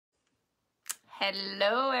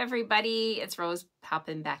Hello, everybody. It's Rose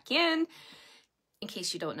popping back in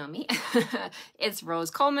case you don't know me. It's Rose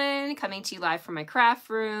Coleman coming to you live from my craft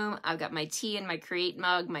room. I've got my tea in my Create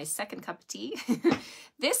mug, my second cup of tea.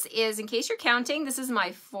 This is, in case you're counting, this is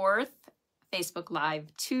my 4th Facebook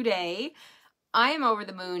Live today. I am over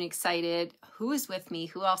the moon excited. Who is with me?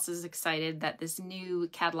 Who else is excited that this new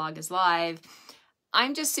catalog is live?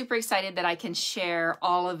 I'm just super excited that I can share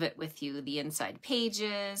all of it with you. The inside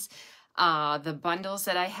pages, the bundles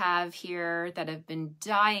that I have here that I've been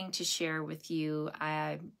dying to share with you.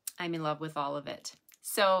 I'm in love with all of it.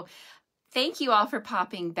 So thank you all for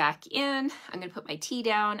popping back in. I'm going to put my tea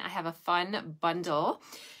down. I have a fun bundle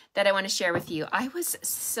that I want to share with you. I was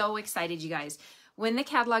so excited, you guys. When the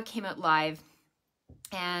catalog came out live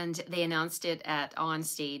and they announced it at On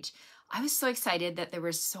Stage, I was so excited that there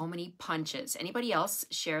were so many punches. Anybody else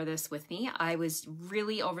share this with me? I was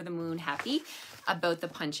really over the moon happy about the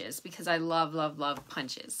punches because I love, love, love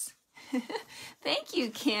punches. Thank you,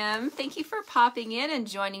 Kim. Thank you for popping in and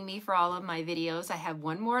joining me for all of my videos. I have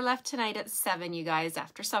one more left tonight at 7, you guys.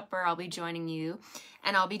 After supper, I'll be joining you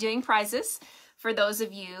and I'll be doing prizes for those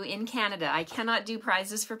of you in Canada. I cannot do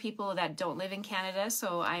prizes for people that don't live in Canada,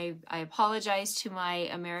 so I apologize to my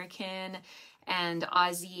American and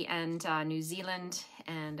Aussie and New Zealand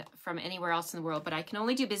and from anywhere else in the world, but I can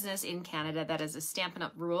only do business in Canada. That is a Stampin'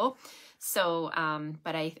 Up! Rule. So,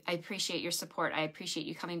 but I appreciate your support. I appreciate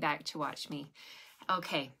you coming back to watch me.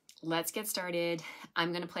 Okay, let's get started.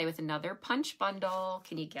 I'm going to play with another punch bundle.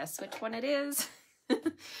 Can you guess which one it is?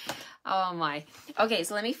 Oh my. Okay,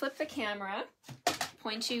 so let me flip the camera,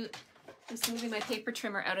 point you, just moving my paper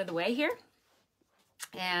trimmer out of the way here.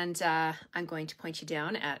 And I'm going to point you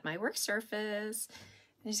down at my work surface.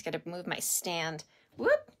 I just got to move my stand.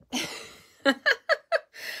 Whoop!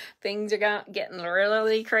 Things are getting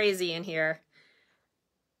really crazy in here.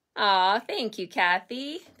 Aw, thank you,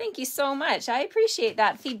 Kathy. Thank you so much. I appreciate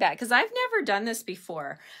that feedback because I've never done this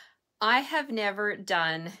before. I have never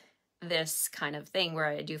done this kind of thing where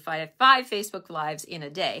I do five Facebook Lives in a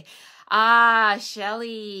day. Ah,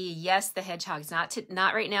 Shelly. Yes, the hedgehogs.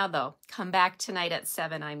 Not right now, though. Come back tonight at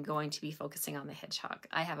 7. I'm going to be focusing on the hedgehog.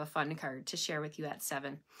 I have a fun card to share with you at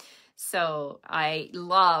 7. So I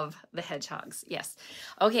love the hedgehogs. Yes.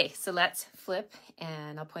 Okay, so let's flip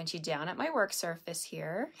and I'll point you down at my work surface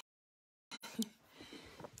here.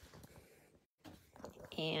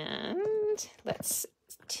 And let's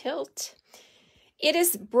tilt. It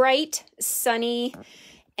is bright, sunny,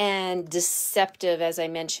 and deceptive, as I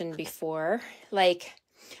mentioned before. Like,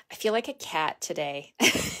 I feel like a cat today.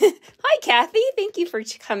 Hi, Kathy. Thank you for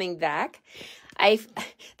coming back. A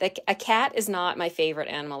cat is not my favorite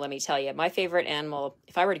animal, let me tell you. My favorite animal,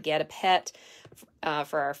 if I were to get a pet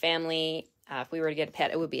for our family, if we were to get a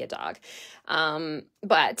pet, it would be a dog.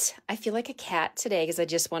 But I feel like a cat today because I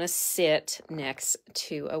just want to sit next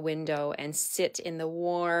to a window and sit in the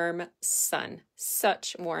warm sun.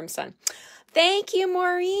 Such warm sun. Thank you,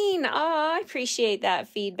 Maureen. Oh, I appreciate that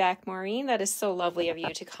feedback, Maureen. That is so lovely of you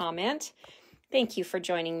to comment. Thank you for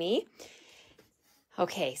joining me.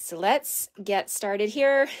 Okay, so let's get started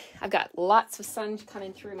here. I've got lots of sun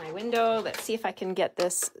coming through my window. Let's see if I can get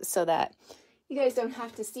this so that you guys don't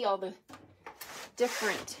have to see all the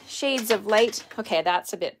different shades of light. Okay,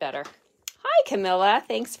 that's a bit better. Hi, Camilla.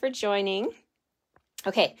 Thanks for joining.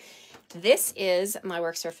 Okay, this is my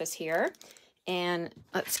work surface here. And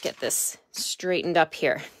let's get this straightened up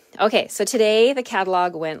here. Okay, so today the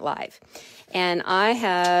catalog went live. And I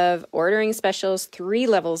have ordering specials, 3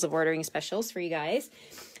 levels of ordering specials for you guys.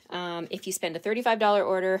 If you spend a $35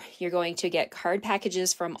 order, you're going to get card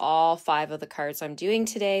packages from all 5 of the cards I'm doing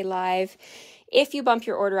today live. If you bump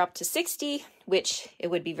your order up to $60, which it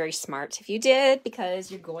would be very smart if you did,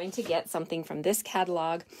 because you're going to get something from this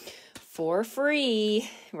catalog for free,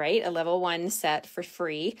 right? A level 1 set for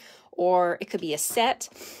free, or it could be a set,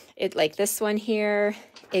 like this one here.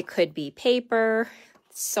 It could be paper.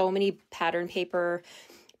 So many pattern paper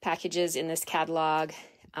packages in this catalog.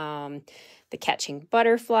 The catching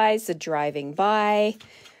butterflies, the driving by.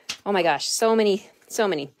 Oh my gosh, so many.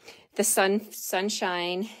 The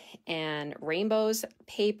sunshine and rainbows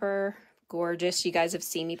paper, gorgeous. You guys have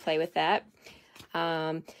seen me play with that.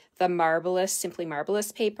 The Marvelous, Simply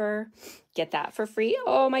Marvelous paper, get that for free.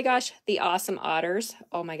 Oh my gosh, the awesome otters.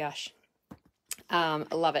 Oh my gosh,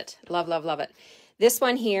 love it, love it. This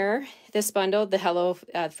one here, this bundle, the Hello,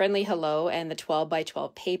 Friendly Hello, and the 12 by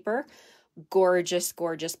 12 paper, gorgeous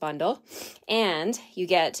bundle. And you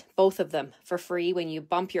get both of them for free when you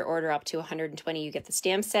bump your order up to 120. You get the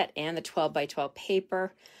stamp set and the 12 by 12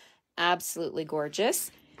 paper, absolutely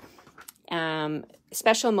gorgeous.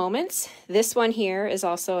 Special moments. This one here is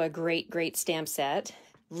also a great stamp set.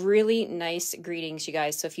 Really nice greetings, you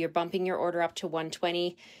guys. So if you're bumping your order up to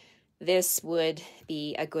 120, this would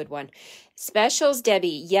be a good one. Specials,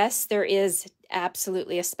 Debbie. Yes, there is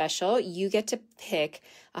absolutely a special. You get to pick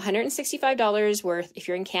 $165 worth. If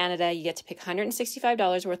you're in Canada, you get to pick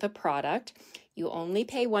 $165 worth of product. You only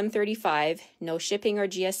pay $135, no shipping or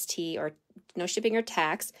GST, or no shipping or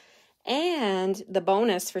tax. And the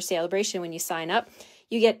bonus for Celebration, when you sign up,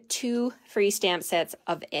 you get 2 free stamp sets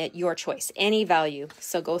of your choice, any value.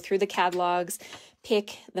 So go through the catalogs,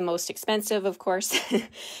 pick the most expensive, of course,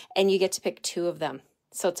 and you get to pick 2 of them.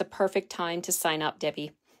 So it's a perfect time to sign up,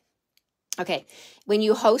 Debbie. Okay, when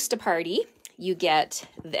you host a party, you get,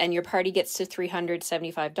 and your party gets to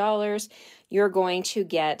 $375, you're going to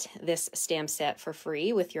get this stamp set for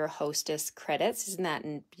free with your hostess credits. Isn't that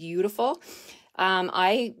beautiful?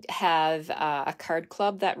 I have a card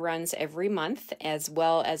club that runs every month, as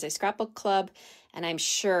well as a scrapbook club. And I'm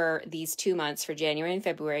sure these 2 months for January and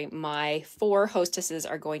February, my 4 hostesses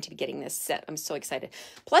are going to be getting this set. I'm so excited.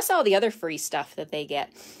 Plus all the other free stuff that they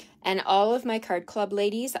get. And all of my card club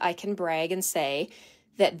ladies, I can brag and say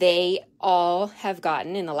that they all have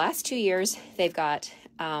gotten, in the last 2 years, they've got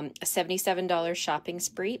a $77 shopping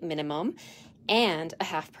spree minimum and a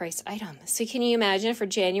half price item. So can you imagine, for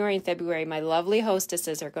January and February, my lovely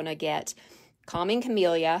hostesses are going to get Calming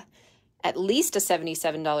Camellia, at least a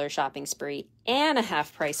 $77 shopping spree, and a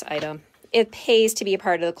half price item. It pays to be a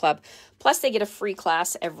part of the club. Plus they get a free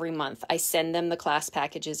class every month. I send them the class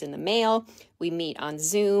packages in the mail. We meet on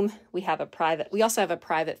Zoom. We also have a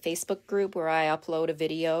private Facebook group where I upload a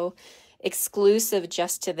video exclusive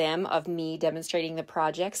just to them of me demonstrating the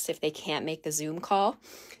projects if they can't make the Zoom call.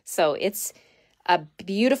 So it's a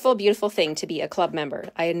beautiful, beautiful thing to be a club member.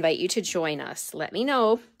 I invite you to join us. Let me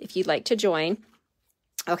know if you'd like to join.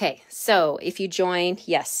 Okay, so if you join,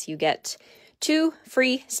 yes, you get 2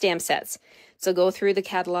 free stamp sets. So go through the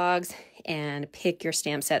catalogs and pick your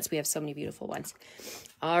stamp sets. We have so many beautiful ones.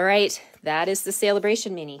 All right, that is the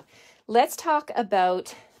Celebration Mini. Let's talk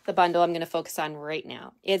about the bundle I'm going to focus on right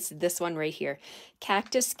now. It's this one right here,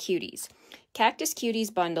 Cactus Cuties. Cactus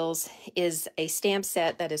Cuties Bundles is a stamp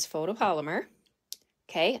set that is photopolymer.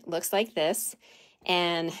 Okay, it looks like this.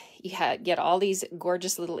 And you get all these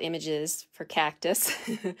gorgeous little images for cactus.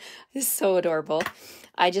 It's so adorable.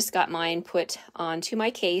 I just got mine put onto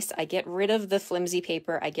my case. I get rid of the flimsy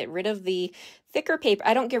paper. I get rid of the thicker paper.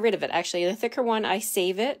 I don't get rid of it, actually. The thicker one, I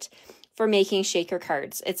save it for making shaker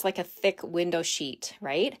cards. It's like a thick window sheet,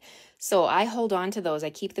 right? So I hold on to those. I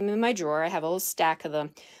keep them in my drawer. I have a little stack of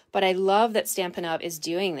them. But I love that Stampin' Up! Is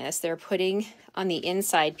doing this. They're putting on the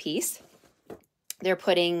inside piece, they're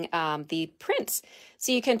putting the prints.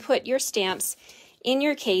 So you can put your stamps in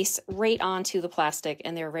your case right onto the plastic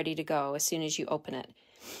and they're ready to go as soon as you open it.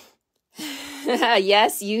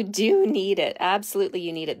 Yes, you do need it. Absolutely,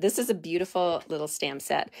 you need it. This is a beautiful little stamp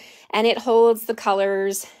set and it holds the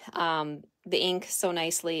colors, the ink so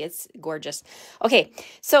nicely. It's gorgeous. Okay,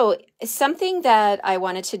 so something that I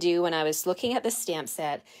wanted to do when I was looking at the stamp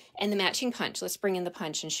set and the matching punch, let's bring in the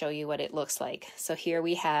punch and show you what it looks like. So here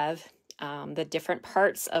we have the different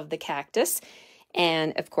parts of the cactus.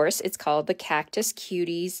 And of course, it's called the Cactus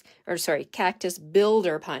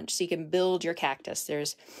Builder Punch. So you can build your cactus.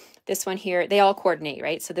 There's this one here. They all coordinate,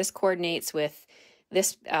 right? So this coordinates with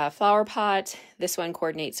this flower pot. This one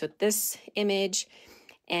coordinates with this image.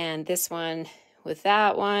 And this one with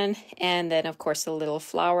that one. And then, of course, the little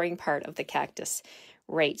flowering part of the cactus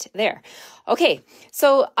right there. Okay,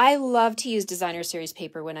 so I love to use designer series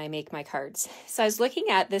paper when I make my cards. So I was looking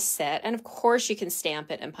at this set, and of course you can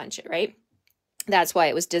stamp it and punch it, right? That's why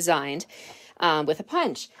it was designed with a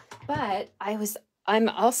punch. But I'm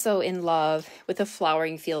also in love with the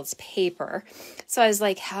Flowering Fields paper. So I was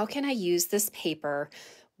like, how can I use this paper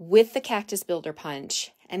with the Cactus Builder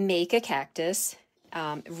Punch and make a cactus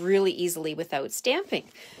really easily without stamping?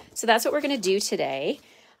 So that's what we're going to do today.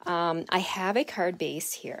 I have a card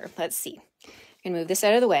base here. Let's see. I'm going to move this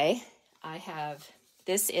out of the way.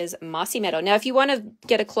 This is Mossy Meadow. Now, if you want to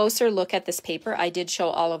get a closer look at this paper, I did show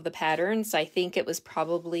all of the patterns. I think it was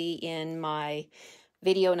probably in my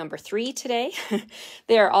video number 3 today.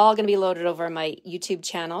 They're all going to be loaded over my YouTube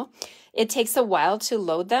channel. It takes a while to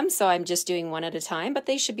load them, so I'm just doing one at a time, but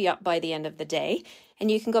they should be up by the end of the day, and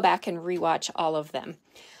you can go back and rewatch all of them.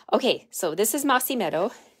 Okay, so this is Mossy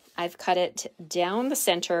Meadow. I've cut it down the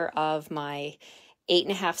center of my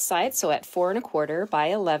 8.5 sides, so at 4 1/4 by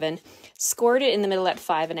 11, scored it in the middle at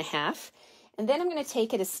 5 1/2, and then I'm going to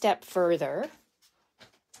take it a step further,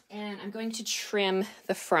 and I'm going to trim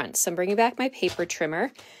the front. So I'm bringing back my paper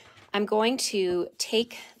trimmer. I'm going to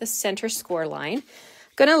take the center score line.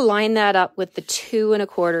 I'm going to line that up with the 2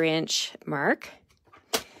 1/4 inch mark.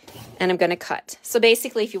 And I'm going to cut. So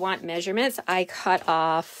basically, if you want measurements, I cut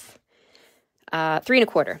off 3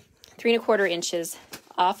 1/4 inches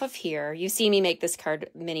off of here. You've seen me make this card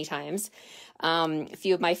many times. A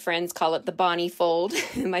few of my friends call it the Bonnie fold.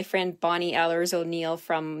 My friend Bonnie Allers O'Neill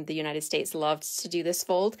from the United States loves to do this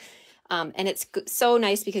fold. And it's so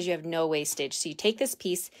nice because you have no wastage. So you take this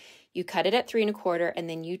piece, you cut it at 3 1/4, and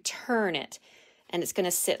then you turn it. And it's going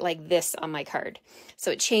to sit like this on my card.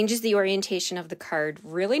 So it changes the orientation of the card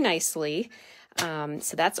really nicely.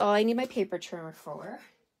 So that's all I need my paper trimmer for.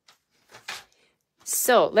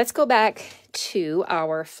 So let's go back to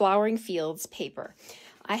our Flowering Fields paper.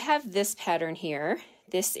 I have this pattern here.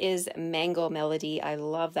 This is Mango Melody. I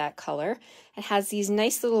love that color. It has these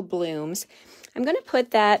nice little blooms. I'm going to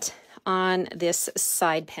put that on this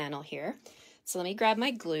side panel here. So let me grab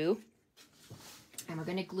my glue, and we're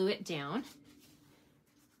going to glue it down.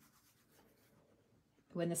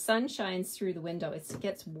 When the sun shines through the window, it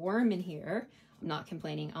gets warm in here. I'm not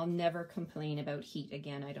complaining. I'll never complain about heat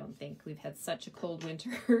again, I don't think. We've had such a cold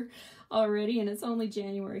winter already, and it's only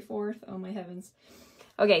January 4th. Oh my heavens.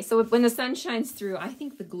 Okay, so when the sun shines through, I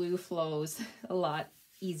think the glue flows a lot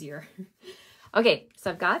easier. Okay, so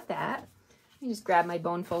I've got that. Let me just grab my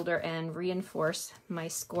bone folder and reinforce my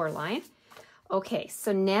score line. Okay,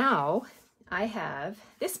 so now I have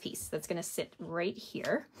this piece that's going to sit right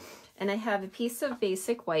here. And I have a piece of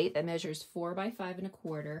basic white that measures 4 by 5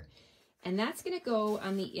 1/4. And that's going to go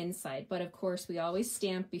on the inside. But of course, we always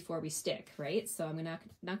stamp before we stick, right? So I'm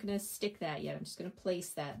not going to stick that yet. I'm just going to place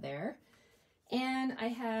that there. And I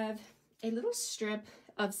have a little strip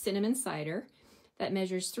of cinnamon cider that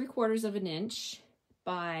measures 3/4 inch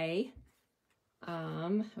by,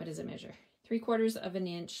 what does it measure? 3/4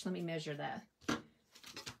 inch. Let me measure that.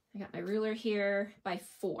 I got my ruler here by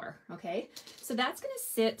 4, okay? So that's going to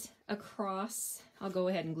sit across, I'll go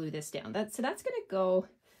ahead and glue this down. So that's going to go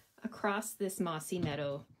across this Mossy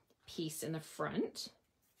Meadow piece in the front.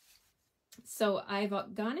 So I've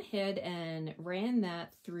gone ahead and ran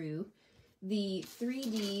that through the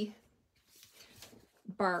 3D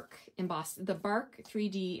bark the bark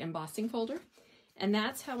 3D embossing folder. And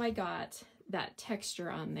that's how I got that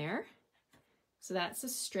texture on there. So that's a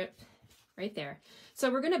strip right there. So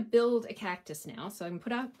we're going to build a cactus now. So I'm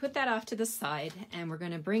going to put that off to the side, and we're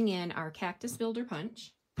going to bring in our Cactus Builder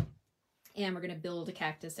punch, and we're going to build a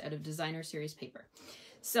cactus out of Designer Series paper.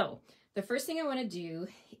 So the first thing I want to do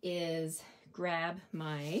is grab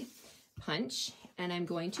my punch, and I'm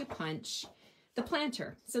going to punch the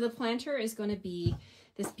planter. So the planter is going to be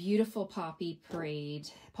this beautiful Poppy Parade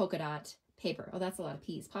polka dot paper. Oh, that's a lot of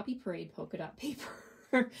P's. Poppy Parade polka dot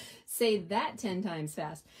paper. Say that 10 times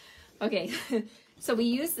fast. Okay, so we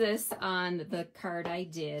use this on the card I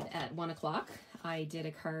did at 1 o'clock. I did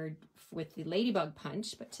a card with the ladybug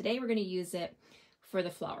punch, but today we're going to use it for the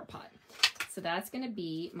flower pot. So that's going to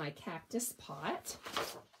be my cactus pot.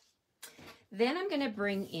 Then I'm going to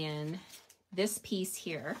bring in this piece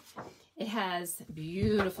here. It has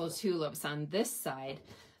beautiful tulips on this side,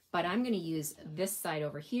 but I'm going to use this side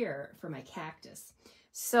over here for my cactus.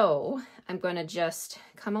 So I'm going to just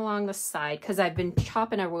come along the side because I've been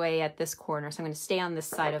chopping away at this corner. So I'm going to stay on this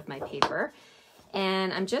side of my paper.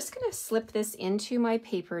 And I'm just going to slip this into my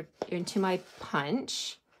paper, into my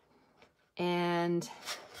punch. And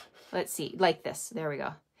let's see, like this. There we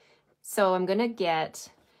go. So I'm going to get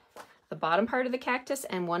the bottom part of the cactus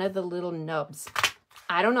and one of the little nubs.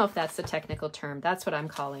 I don't know if that's the technical term. That's what I'm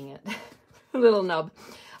calling it. Little nub.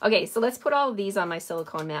 Okay, so let's put all of these on my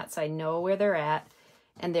silicone mat so I know where they're at.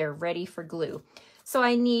 And they're ready for glue. So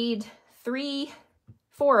I need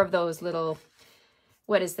 4 of those little,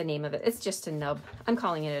 what is the name of it? It's just a nub. I'm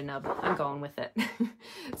calling it a nub. I'm going with it.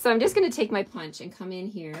 So I'm just going to take my punch and come in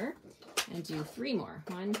here and do 3 more.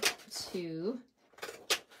 1, 2,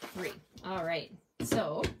 3. All right.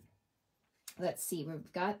 So let's see.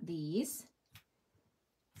 We've got these.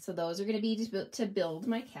 So those are going to be to build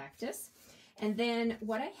my cactus. And then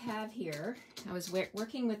what I have here, I was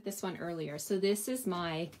working with this one earlier. So this is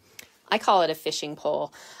I call it a fishing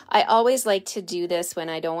pole. I always like to do this when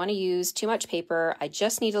I don't want to use too much paper. I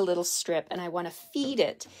just need a little strip and I want to feed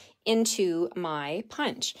it into my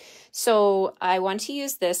punch. So I want to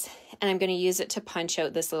use this, and I'm going to use it to punch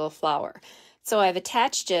out this little flower. So I've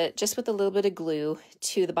attached it just with a little bit of glue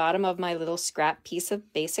to the bottom of my little scrap piece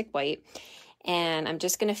of basic white. And I'm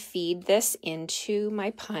just going to feed this into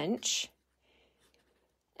my punch.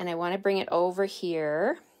 And I want to bring it over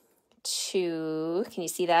here to, can you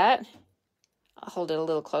see that? I'll hold it a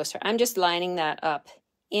little closer. I'm just lining that up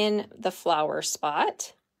in the flower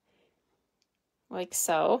spot. like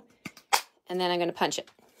so. And then I'm going to punch it.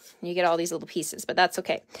 You get all these little pieces, but that's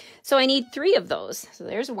okay. So I need 3 of those. So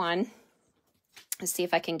there's one. Let's see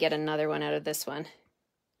if I can get another one out of this one.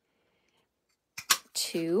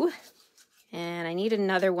 2. And I need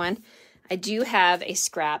another one. I do have a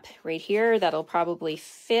scrap right here that'll probably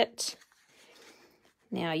fit.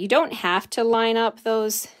 Now, you don't have to line up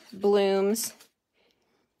those blooms.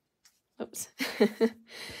 Oops.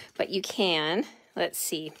 But you can. Let's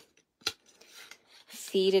see.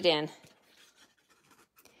 Feed it in.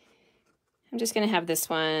 I'm just going to have this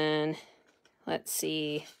one. Let's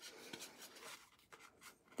see.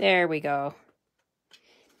 There we go.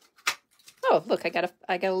 Oh, look, I got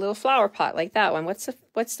a little flower pot like that one. What's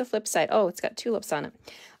the flip side? Oh, it's got tulips on it.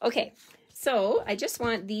 Okay, so I just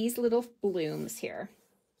want these little blooms here.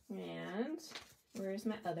 And where's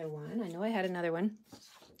my other one? I know I had another one.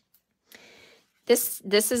 This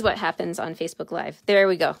is what happens on Facebook Live. There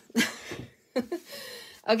we go.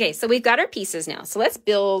 Okay, so we've got our pieces now. So let's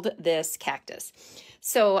build this cactus.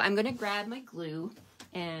 So I'm going to grab my glue,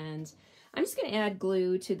 and I'm just going to add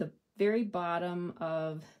glue to the very bottom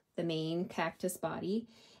of the main cactus body,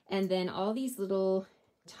 and then all these little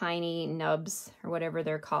tiny nubs, or whatever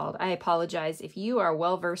they're called. I apologize if you are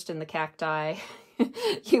well versed in the cacti.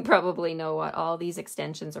 You probably know what all these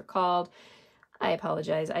extensions are called. I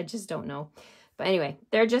apologize, I just don't know. But anyway,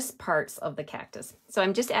 they're just parts of the cactus. So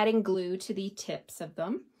I'm just adding glue to the tips of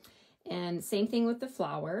them. And same thing with the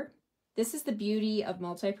flower. This is the beauty of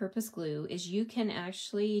multi-purpose glue, is you can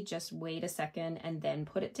actually just wait a second and then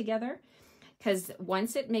put it together. Because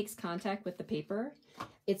once it makes contact with the paper,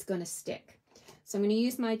 it's going to stick. So I'm going to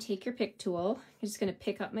use my Take Your Pick tool. I'm just going to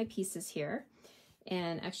pick up my pieces here.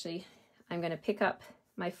 And actually, I'm going to pick up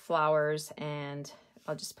my flowers, and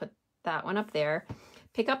I'll just put that one up there.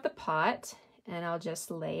 Pick up the pot, and I'll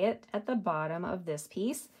just lay it at the bottom of this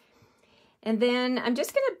piece. And then I'm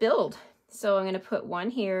just going to build. So I'm going to put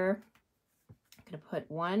one here. I'm going to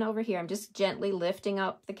put one over here. I'm just gently lifting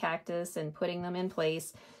up the cactus and putting them in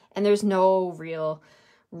place. And there's no real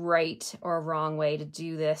right or wrong way to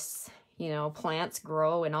do this. You know, plants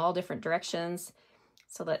grow in all different directions.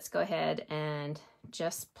 So let's go ahead and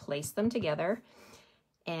just place them together.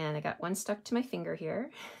 And I got one stuck to my finger here.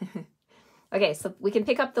 Okay, so we can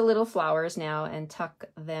pick up the little flowers now and tuck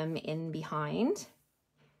them in behind.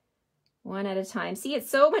 One at a time. See,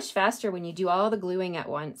 it's so much faster when you do all the gluing at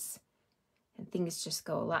once. And things just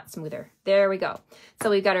go a lot smoother. There we go. So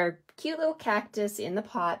we've got our cute little cactus in the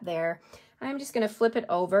pot there. I'm just going to flip it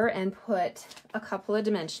over and put a couple of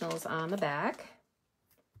dimensionals on the back.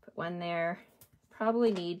 Put one there.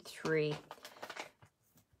 Probably need 3.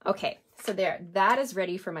 Okay, so there. That is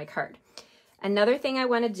ready for my card. Another thing I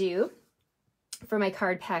want to do for my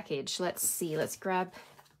card package. Let's see. Let's grab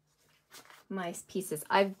my pieces.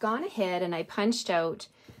 I've gone ahead and I punched out.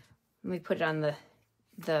 Let me put it on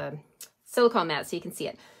the silicone mat so you can see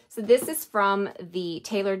it. So this is from the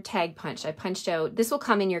Tailored Tag Punch. I punched out. This will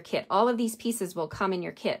come in your kit. All of these pieces will come in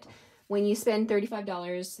your kit. When you spend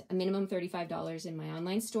 $35, a minimum $35 in my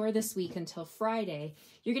online store this week until Friday,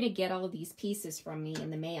 you're going to get all of these pieces from me in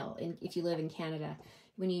the mail if you live in Canada.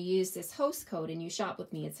 When you use this host code and you shop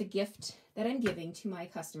with me, it's a gift that I'm giving to my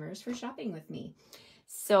customers for shopping with me.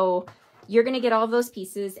 So you're going to get all of those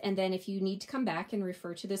pieces, and then if you need to come back and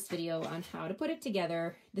refer to this video on how to put it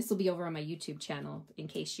together, this will be over on my YouTube channel in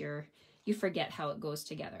case you forget how it goes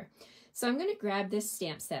together. So I'm going to grab this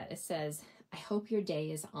stamp set. It says, "I hope your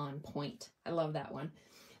day is on point." I love that one.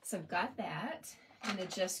 So I've got that. I'm going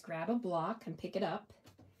to just grab a block and pick it up,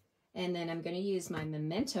 and then I'm going to use my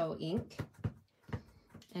Memento ink,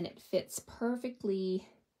 and it fits perfectly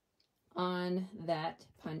on that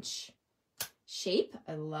punch shape.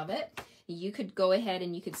 I love it. You could go ahead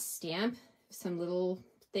and you could stamp some little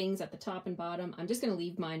things at the top and bottom. I'm just going to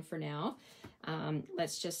leave mine for now.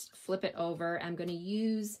 Let's just flip it over. I'm going to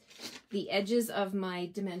use the edges of my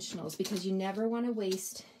dimensionals because you never want to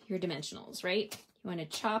waste your dimensionals, right? You want to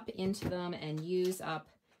chop into them and use up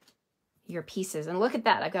your pieces. And look at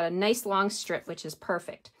that. I've got a nice long strip, which is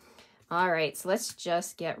perfect. All right, so let's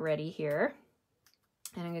just get ready here.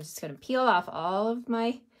 And I'm just going to peel off all of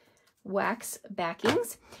my wax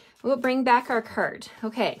backings. We'll bring back our card.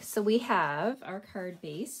 Okay, so we have our card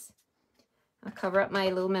base. I'll cover up my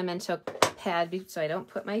little Memento pad so I don't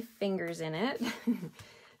put my fingers in it.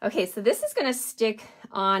 Okay, so this is going to stick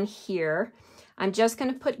on here. I'm just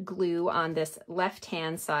going to put glue on this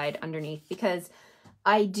left-hand side underneath because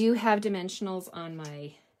I do have dimensionals on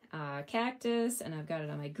my cactus, and I've got it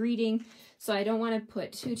on my greeting. So I don't want to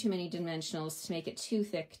put too many dimensionals to make it too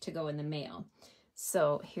thick to go in the mail.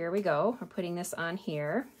 So here we go. We're putting this on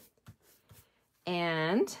here.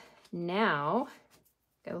 And now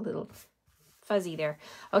Got a little fuzzy there.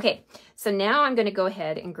 Okay, so now I'm going to go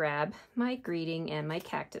ahead and grab my greeting and my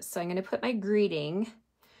cactus. So I'm going to put my greeting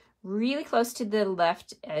really close to the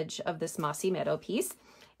left edge of this mossy meadow piece.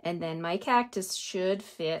 And then my cactus should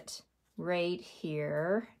fit right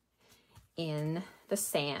here in the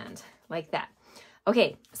sand, like that.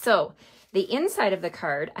 Okay, so the inside of the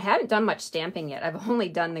card, I haven't done much stamping yet. I've only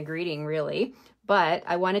done the greeting really, but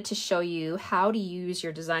I wanted to show you how to use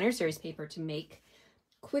your designer series paper to make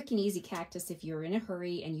quick and easy cactus if you're in a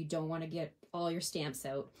hurry and you don't want to get all your stamps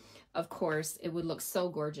out. Of course, it would look so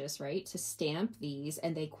gorgeous, right? To stamp these,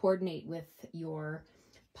 and they coordinate with your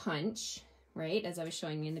punch, right? As I was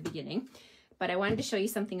showing you in the beginning. But I wanted to show you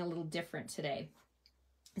something a little different today.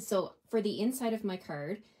 So for the inside of my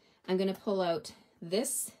card, I'm going to pull out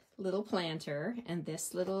this little planter and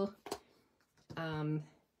this little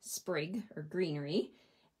sprig or greenery.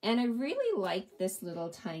 And I really like this little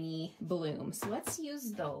tiny bloom. So let's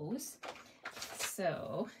use those.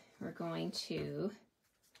 So we're going to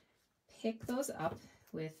pick those up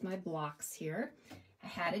with my blocks here. I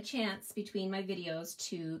had a chance between my videos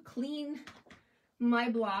to clean my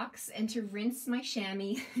blocks and to rinse my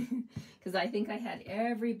chamois because I think I had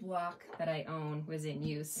every block that I own was in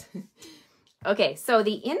use. Okay, so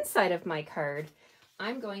the inside of my card,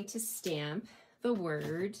 I'm going to stamp the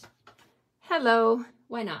word hello.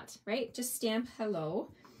 Why not, right? Just stamp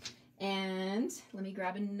hello. And let me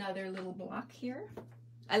grab another little block here.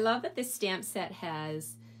 I love that this stamp set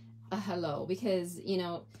has a hello because, you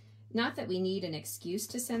know, not that we need an excuse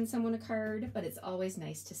to send someone a card, but it's always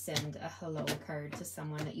nice to send a hello card to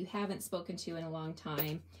someone that you haven't spoken to in a long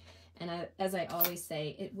time. And as I always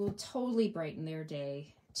say, it will totally brighten their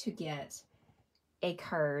day to get a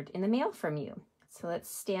card in the mail from you. So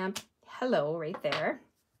let's stamp hello right there.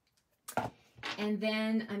 And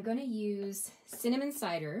then I'm going to use cinnamon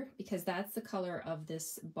cider because that's the color of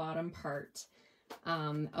this bottom part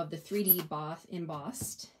of the 3D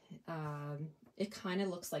embossed. It kind of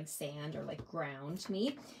looks like sand or like ground to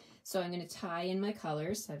me. So I'm going to tie in my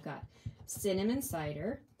colors. So I've got cinnamon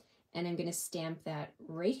cider and I'm going to stamp that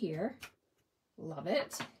right here. Love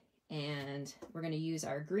it. And we're going to use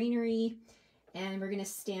our greenery and we're going to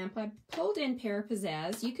stamp. I pulled in Pear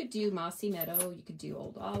Pizzazz. You could do Mossy Meadow. You could do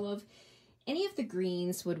Old Olive. Any of the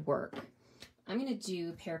greens would work. I'm going to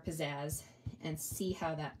do Pear Pizzazz and see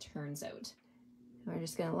how that turns out. We're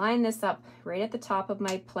just going to line this up right at the top of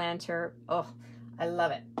my planter. Oh, I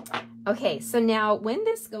love it. Okay, so now when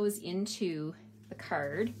this goes into the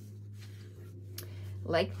card,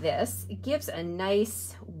 like this, it gives a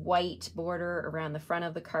nice white border around the front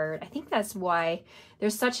of the card. I think that's why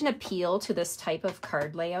there's such an appeal to this type of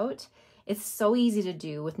card layout. It's so easy to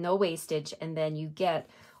do with no wastage, and then you get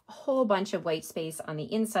a whole bunch of white space on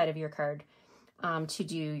the inside of your card to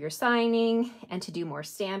do your signing and to do more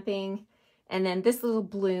stamping. And then this little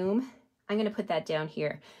bloom, I'm going to put that down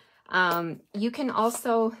here. You can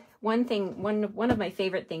also, one of my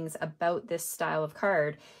favorite things about this style of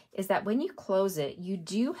card is that when you close it, you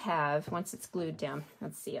do have, once it's glued down,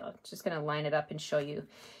 let's see, I'm just going to line it up and show you.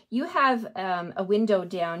 You have a window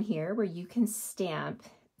down here where you can stamp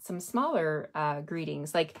some smaller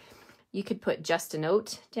greetings. Like you could put just a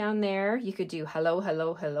note down there. You could do hello,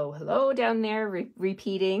 hello, hello, hello down there,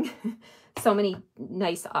 repeating. So many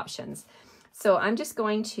nice options. So I'm just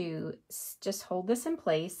going to just hold this in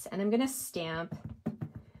place and I'm going to stamp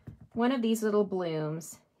one of these little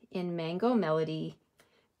blooms in Mango Melody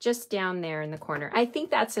just down there in the corner. I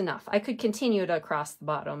think that's enough. I could continue it across the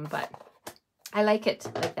bottom, but I like it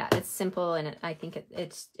like that. It's simple and I think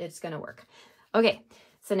it's going to work. Okay,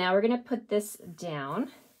 so now we're going to put this down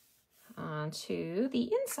onto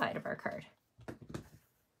the inside of our card.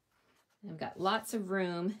 I've got lots of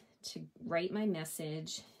room to write my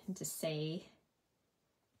message and to say,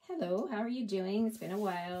 hello, how are you doing? It's been a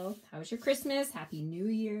while. How was your Christmas? Happy New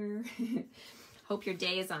Year. Hope your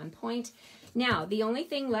day is on point. Now, the only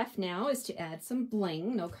thing left now is to add some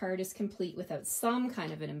bling. No card is complete without some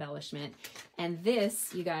kind of an embellishment. And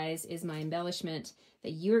this, you guys, is my embellishment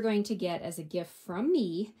that you are going to get as a gift from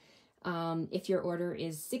me if your order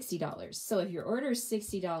is $60. So if your order is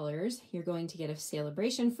 $60, you're going to get a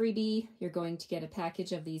Celebration freebie. You're going to get a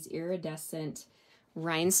package of these iridescent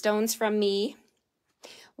rhinestones from me.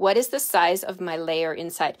 What is the size of my layer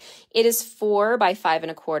inside? It is 4 by 5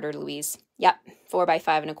 1/4, Louise. Yep, 4 by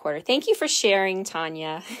 5 1/4. Thank you for sharing,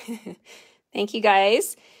 Tanya. Thank you,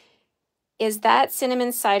 guys. Is that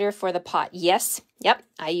cinnamon cider for the pot? Yes. Yep,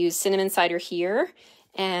 I use cinnamon cider here,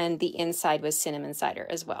 and the inside was cinnamon cider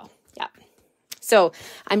as well. Yep. So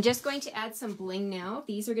I'm just going to add some bling now.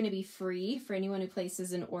 These are going to be free for anyone who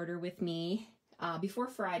places an order with me before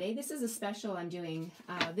Friday. This is a special I'm doing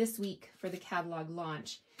this week for the catalog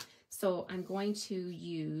launch. So I'm going to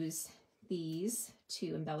use these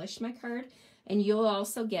to embellish my card. And you'll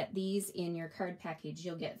also get these in your card package.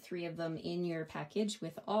 You'll get 3 of them in your package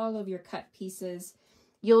with all of your cut pieces.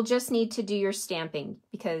 You'll just need to do your stamping,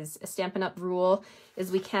 because a Stampin' Up! Rule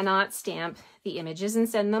is we cannot stamp the images and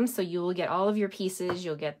send them. So you will get all of your pieces.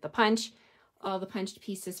 You'll get the punch, all the punched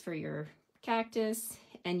pieces for your cactus,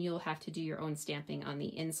 and you'll have to do your own stamping on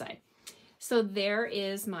the inside. So there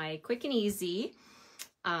is my quick and easy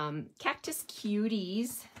Cactus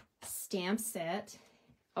Cuties stamp set.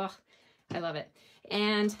 Oh, I love it.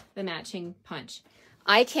 And the matching punch.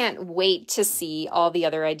 I can't wait to see all the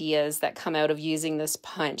other ideas that come out of using this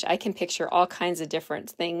punch. I can picture all kinds of different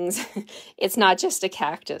things. It's not just a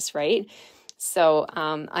cactus, right? So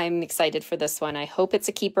I'm excited for this one. I hope it's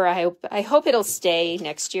a keeper. I hope it'll stay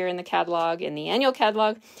next year in the catalog, in the annual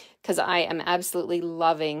catalog, because I am absolutely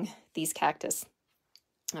loving these cactus.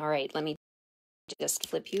 All right, let me just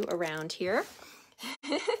flip you around here.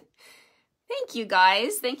 Thank you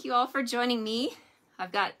guys. Thank you all for joining me.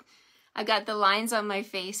 I've got the lines on my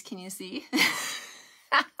face. Can you see?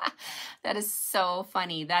 That is so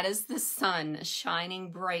funny. That is the sun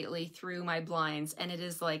shining brightly through my blinds, and it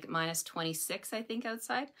is like -26, I think,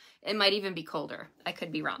 outside. It might even be colder. I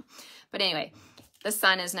could be wrong. But anyway, the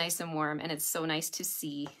sun is nice and warm, and it's so nice to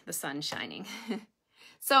see the sun shining.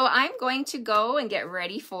 So I'm going to go and get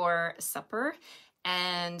ready for supper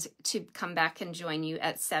and to come back and join you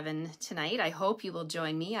at 7 tonight. I hope you will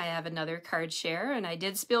join me. I have another card share, and I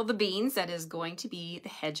did spill the beans. That is going to be the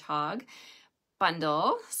Hedgehog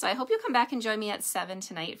bundle. So I hope you'll come back and join me at 7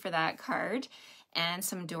 tonight for that card and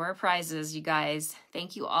some door prizes, you guys.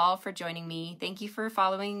 Thank you all for joining me. Thank you for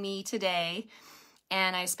following me today.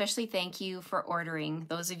 And I especially thank you for ordering.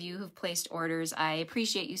 Those of you who've placed orders, I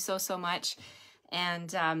appreciate you so, so much. And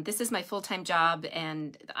this is my full-time job,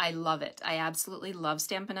 and I love it. I absolutely love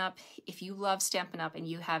Stampin' Up! If you love Stampin' Up! And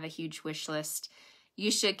you have a huge wish list, you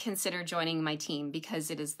should consider joining my team, because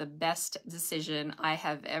it is the best decision I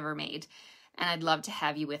have ever made. And I'd love to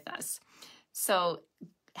have you with us. So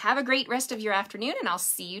have a great rest of your afternoon, and I'll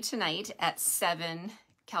see you tonight at 7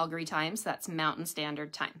 Calgary time. So that's Mountain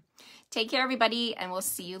Standard Time. Take care, everybody, and we'll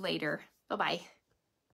see you later. Bye-bye.